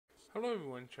Hello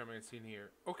everyone, Chairman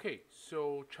here. Okay,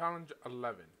 so challenge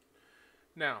 11.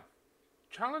 Now,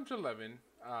 challenge 11,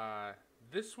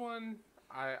 this one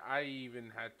I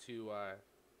even had to,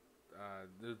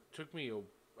 it took me a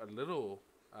little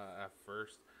at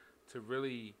first to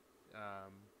really,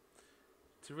 um,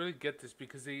 to really get this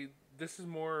because this is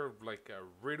more of like a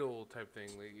riddle type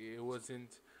thing. Like it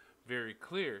wasn't very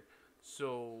clear.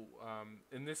 So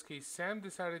in this case, Sam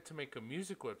decided to make a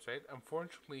music website.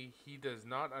 Unfortunately, he does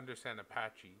not understand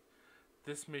Apache.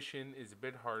 This mission is a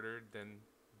bit harder than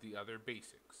the other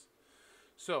basics.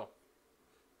 So,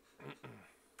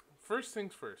 first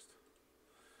things first.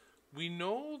 We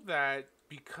know that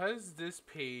because this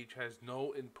page has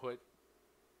no input,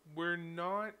 we're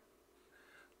not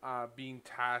being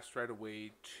tasked right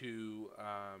away to.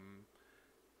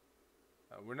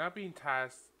 We're not being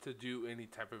tasked to do any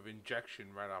type of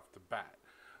injection right off the bat.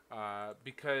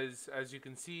 Because, as you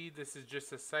can see, this is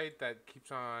just a site that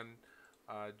keeps on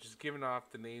just giving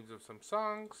off the names of some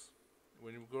songs.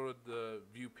 When you go to the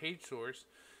view page source,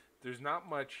 there's not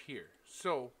much here.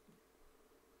 So,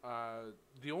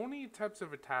 the only types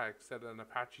of attacks that an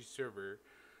Apache server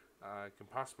can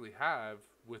possibly have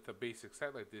with a basic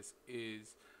site like this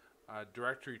is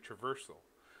directory traversal.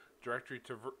 Directory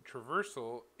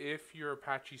traversal, if your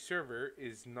Apache server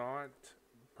is not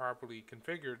properly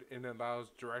configured and allows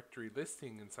directory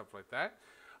listing and stuff like that,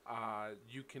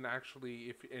 you can actually,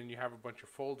 if and you have a bunch of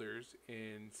folders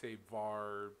in say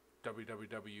var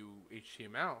www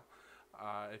html,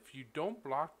 if you don't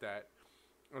block that,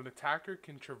 an attacker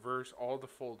can traverse all the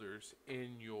folders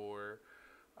in your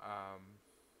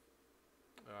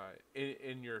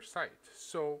in your site.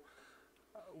 So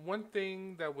one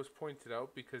thing that was pointed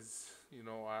out, because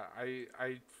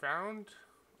I found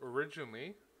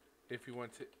originally, if you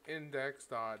went to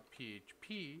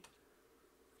index.php,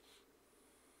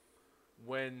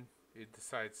 when it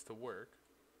decides to work,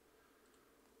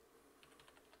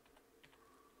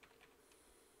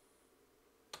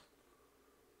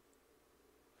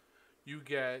 you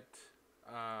get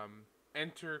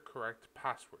enter correct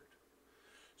password.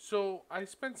 So I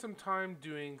spent some time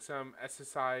doing some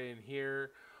SSI in here,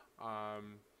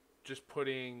 just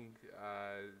putting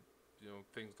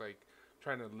things like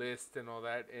trying to list and all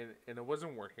that, and it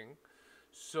wasn't working.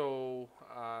 So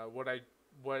what I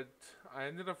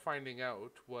ended up finding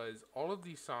out was all of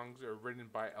these songs are written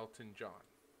by Elton John.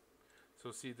 So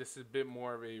see, this is a bit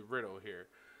more of a riddle here.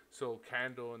 So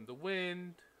Candle in the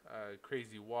Wind,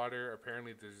 Crazy Water,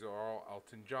 apparently these are all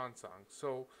Elton John songs.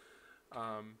 So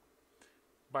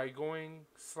by going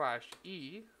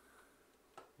 /e,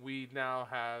 we now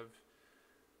have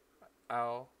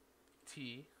L-T-O-N,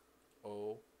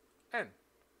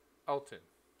 Elton.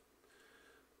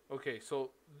 Okay,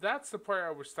 so that's the part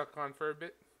I was stuck on for a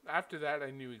bit. After that,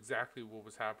 I knew exactly what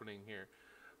was happening here.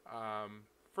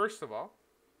 First of all,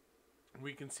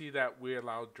 we can see that we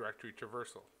allowed directory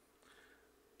traversal.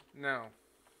 Now,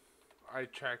 I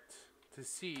checked to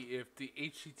see if the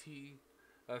HT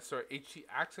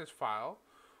access file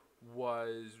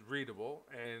was readable,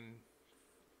 and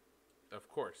of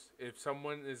course, if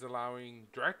someone is allowing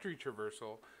directory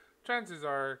traversal, chances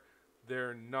are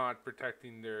they're not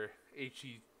protecting their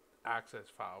HT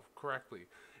access file correctly.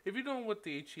 If you don't know what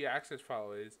the HT access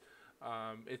file is,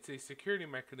 it's a security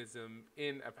mechanism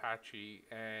in Apache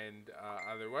and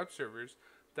other web servers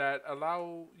that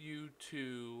allow you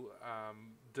to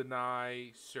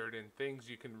deny certain things.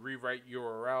 You can rewrite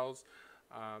URLs.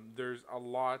 There's a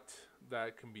lot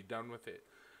that can be done with it.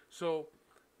 So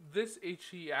this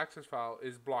HT access file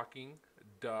is blocking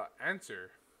the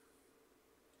answer,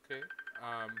 okay,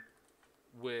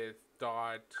 with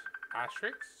dot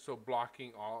asterisk, so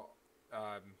blocking all,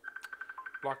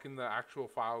 blocking the actual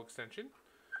file extension.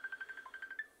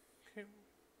 Okay.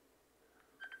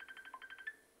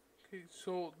 Okay.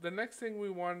 So the next thing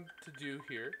we want to do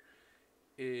here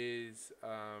is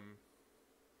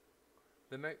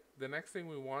the next thing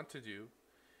we want to do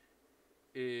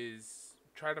is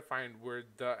try to find where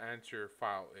the answer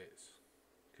file is.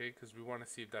 Okay, because we want to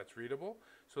see if that's readable.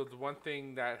 So the one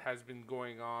thing that has been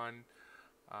going on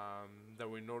that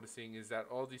we're noticing is that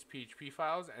all these PHP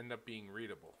files end up being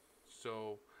readable.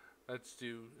 So let's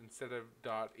do, instead of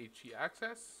 .he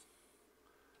access,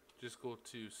 just go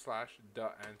to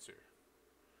 /the_answer.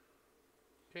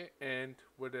 Okay, and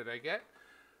what did I get?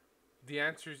 The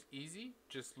answer is easy,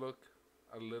 just look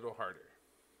a little harder.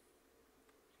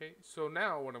 Okay, so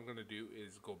now what I'm going to do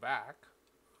is go back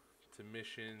to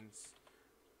missions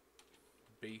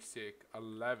basic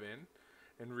 11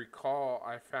 and recall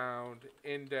I found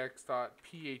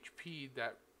index.php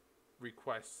that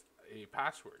requests a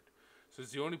password. So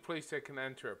it's the only place I can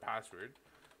enter a password.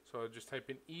 So I'll just type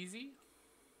in easy.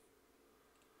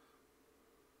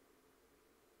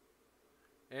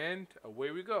 And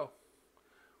away we go.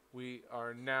 We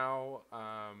are now,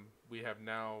 we have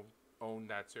now owned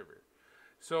that server.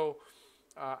 So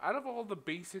out of all the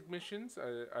basic missions,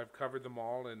 I've covered them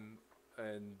all in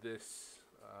this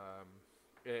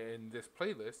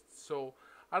playlist. So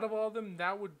out of all of them,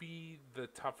 that would be the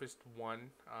toughest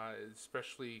one,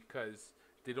 especially because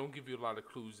they don't give you a lot of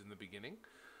clues in the beginning.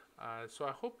 So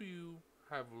I hope you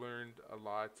have learned a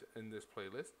lot in this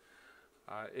playlist.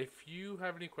 If you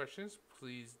have any questions,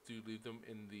 please do leave them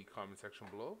in the comment section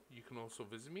below. You can also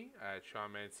visit me at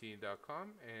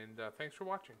SeanMancini.com, and thanks for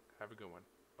watching. Have a good one.